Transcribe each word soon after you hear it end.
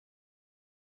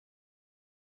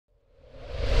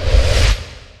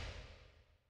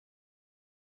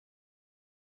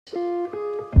What's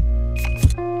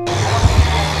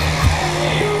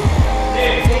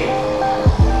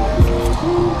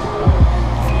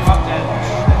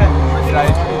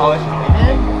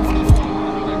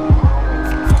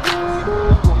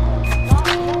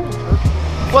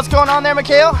going on there,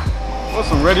 Mikhail?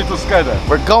 Awesome, ready to skydive.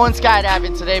 We're going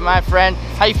skydiving today, my friend.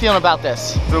 How you feeling about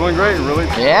this? Feeling great, really.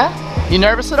 Yeah? You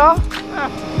nervous at all?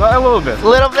 Yeah, a little bit. A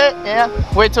little bit, yeah.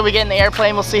 Wait till we get in the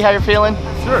airplane, we'll see how you're feeling.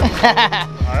 Sure.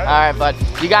 Alright, bud.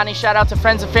 You got any shout out to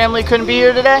friends and family who couldn't be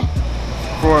here today?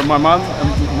 For my mom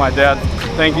and my dad,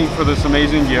 thank you for this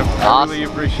amazing gift. Awesome. I really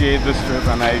appreciate this trip,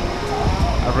 and I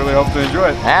really hope to enjoy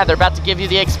it. Yeah, they're about to give you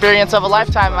the experience of a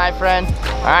lifetime, my friend.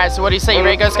 Alright, so what do you say? You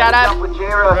ready to go skydive?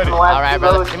 Ready. Alright,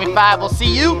 brother. Give me 5. We'll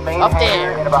see you up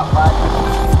there.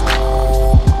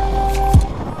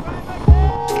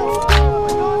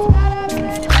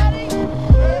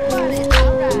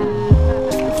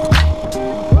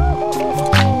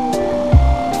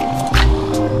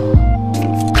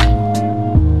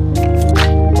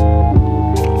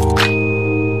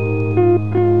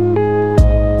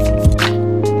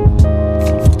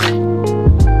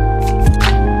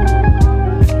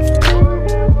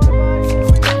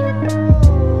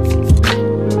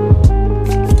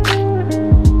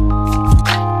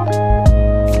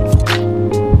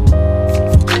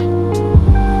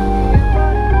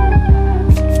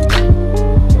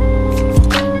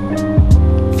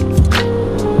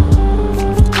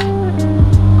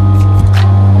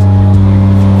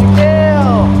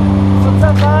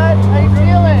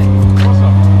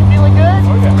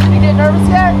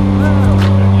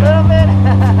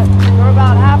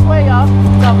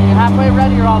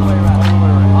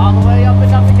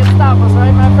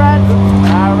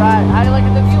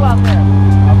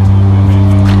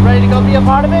 Be a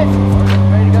part of it?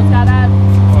 Ready to go skydive?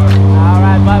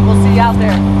 Alright, bud, we'll see you out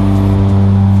there.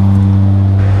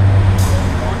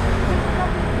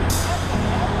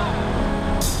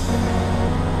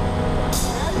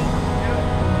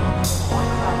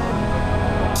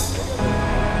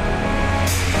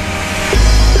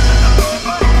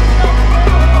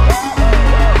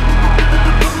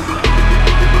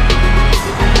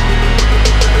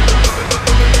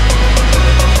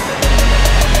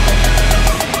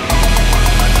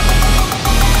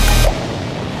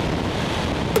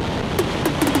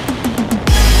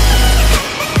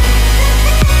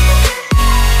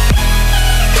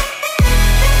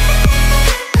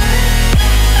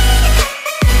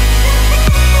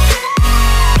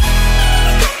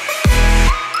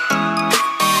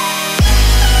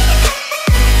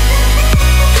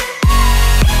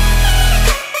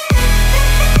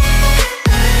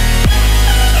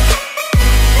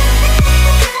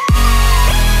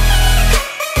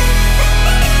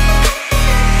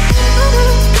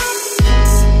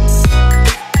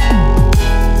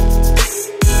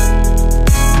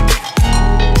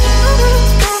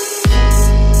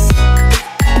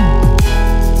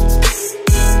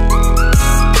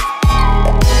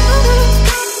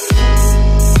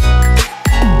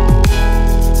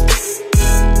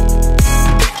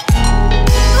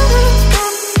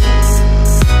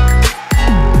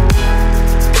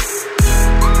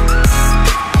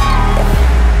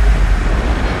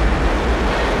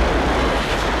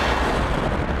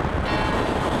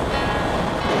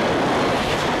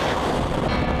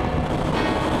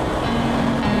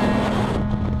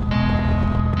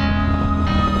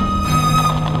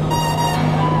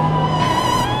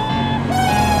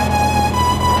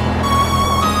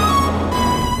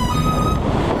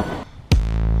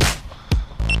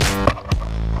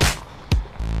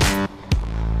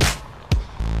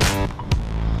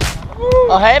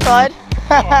 Oh, hey, bud.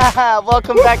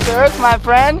 Welcome back to Earth, my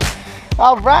friend.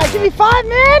 All right, give me 5,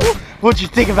 man. What'd you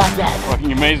think about that?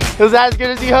 Fucking amazing. Was that as good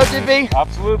as you hoped it'd be?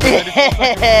 Absolutely.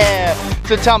 Yeah.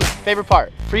 So tell me, favorite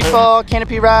part? Free fall,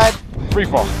 canopy ride? Free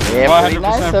fall. Yeah, pretty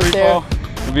nice up free there. fall.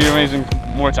 It'd be amazing.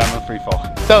 More time on free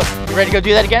fall. So, you ready to go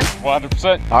do that again?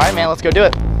 100%. All right, man, let's go do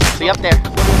it. See you up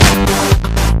there.